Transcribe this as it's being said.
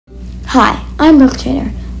Hi, I'm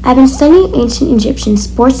Treanor. I've been studying ancient Egyptian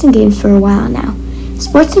sports and games for a while now.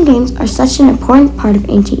 Sports and games are such an important part of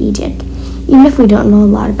ancient Egypt, even if we don't know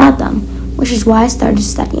a lot about them, which is why I started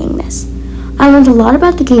studying this. I learned a lot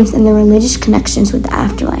about the games and their religious connections with the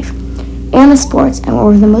afterlife, and the sports and what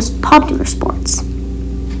were the most popular sports.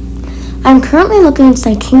 I'm currently looking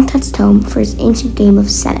inside King Tut's tomb for his ancient game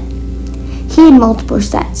of Senate. He had multiple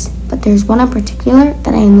sets, but there's one in particular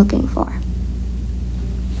that I am looking for.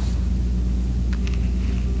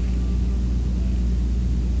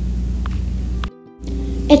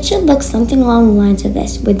 It should look something along the lines of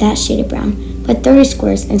this with that shaded brown, but 30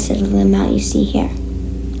 squares instead of the amount you see here.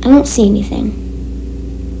 I don't see anything.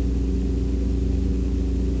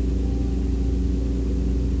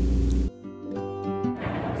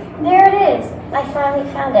 There it is! I finally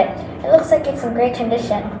found it. It looks like it's in great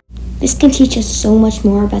condition. This can teach us so much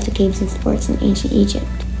more about the games and sports in ancient Egypt.